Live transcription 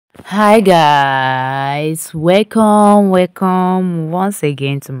Hi guys, welcome once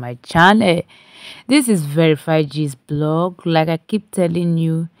again to my channel. This is Verified G's blog. Like I keep telling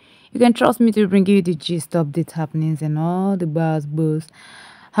you, you can trust me to bring you the gist, update happenings, and all the buzz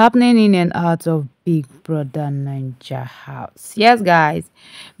happening in and out of Big Brother Naija house. Yes, guys,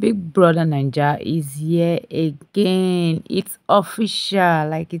 Big Brother Naija is here again. It's official,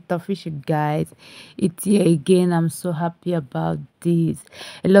 like it's official, guys. It's here again. I'm so happy about this.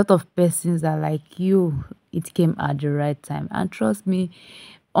 A lot of persons are like you. It came at the right time, and trust me,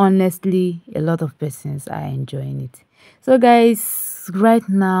 honestly, a lot of persons are enjoying it. So, guys, right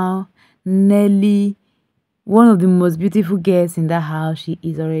now, Nelly, one of the most beautiful girls in that house, she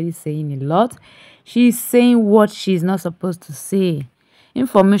is already saying a lot. She's saying what she's not supposed to say.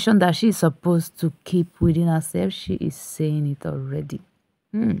 Information that she's supposed to keep within herself, she is saying it already.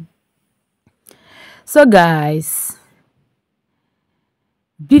 So, guys,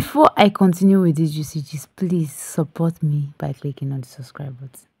 before I continue with these usages, please support me by clicking on the subscribe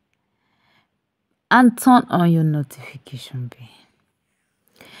button and turn on your notification bell.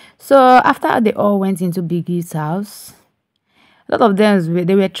 So, after they all went into Biggie's house, a lot of them,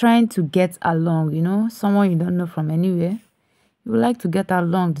 they were trying to get along, someone you don't know from anywhere. You would like to get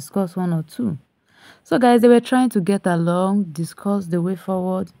along, discuss one or two. So, guys, they were trying to get along, discuss the way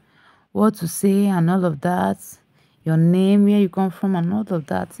forward, what to say, and all of that. Your name, where you come from, and all of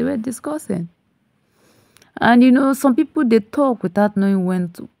that. They were discussing. And, some people, they talk without knowing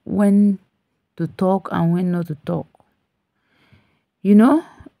when to talk and when not to talk.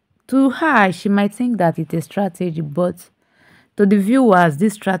 To her, she might think that it's a strategy, but to the viewers,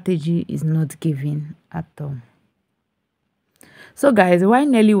 this strategy is not giving at all. So, guys, while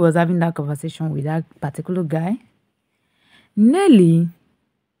Nelly was having that conversation with that particular guy, Nelly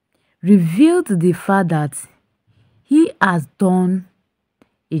revealed the fact that he has done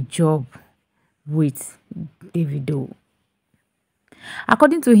a job with Davido.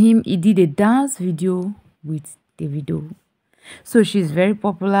 According to him, he did a dance video with Davido. So she's very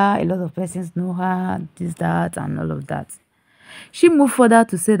popular. A lot of persons know her, this, that, and all of that. She moved further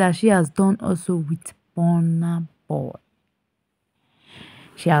to say that she has done also with Burna Boy.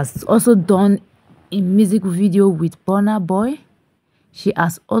 She has also done a music video with Burna Boy. She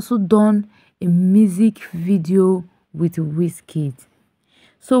has also done a music video with Wizkid.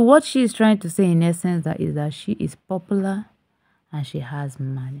 So what she is trying to say in essence is that she is popular and she has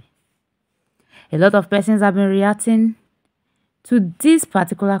money. A lot of persons have been reacting to this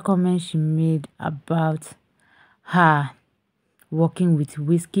particular comment she made about her working with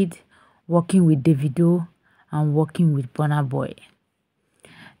Wizkid, working with Davido, and working with Burna Boy.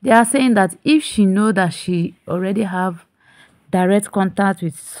 They are saying that if she know that she already have direct contact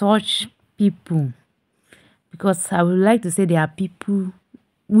with such people, because I would like to say they are people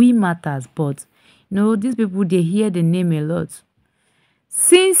we matters, but these people, they hear the name a lot.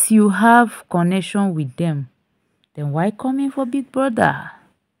 Since you have connection with them, then why coming for Big Brother?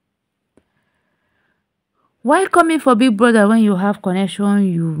 Why coming for Big Brother when you have connection,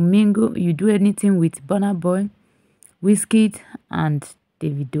 you mingle, you do anything with Burna Boy, Wizkid, and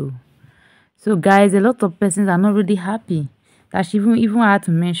Davido? So, guys, a lot of persons are not really happy that she even had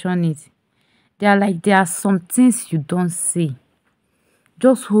to mention it. They are like, there are some things you don't say.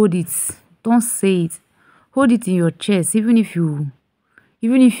 Just hold it. Don't say it. Hold it in your chest. Even if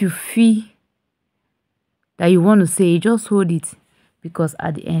you feel that you want to say it, just hold it. Because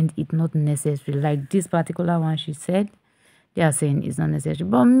at the end, it's not necessary. Like this particular one she said, they are saying it's not necessary.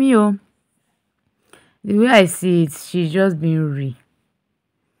 But me, the way I see it, she's just being real.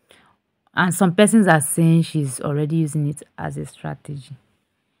 And some persons are saying she's already using it as a strategy,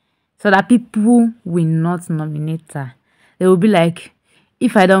 so that people will not nominate her. They will be like,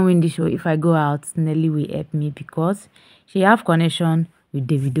 if I don't win the show, if I go out, Nelly will help me because she have connection with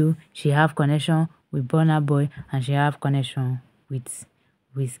Davido, she have connection with Burna Boy, and she have connection with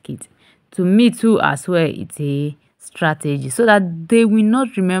Wizkid. To me too as well, it's a strategy so that they will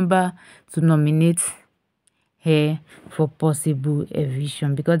not remember to nominate her for possible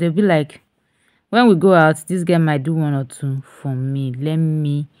eviction, because they'll be like, when we go out, this guy might do one or two for me. Let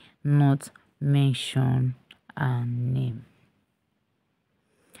me not mention her name.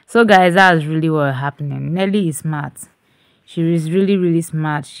 So, guys, that's really what happening. Nelly is smart. She is really, really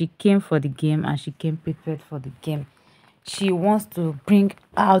smart. She came for the game and she came prepared for the game. She wants to bring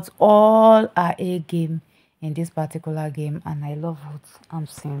out all her A game in this particular game, and I love what I'm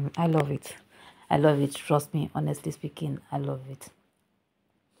seeing. I love it. I love it. Trust me, honestly speaking, I love it.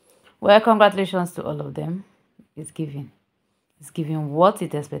 Well, congratulations to all of them. It's giving what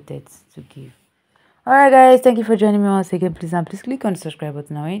it expected to give. Alright guys, thank you for joining me once again. Please click on the subscribe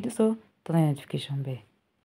button now. When you do so, turn on the notification bell.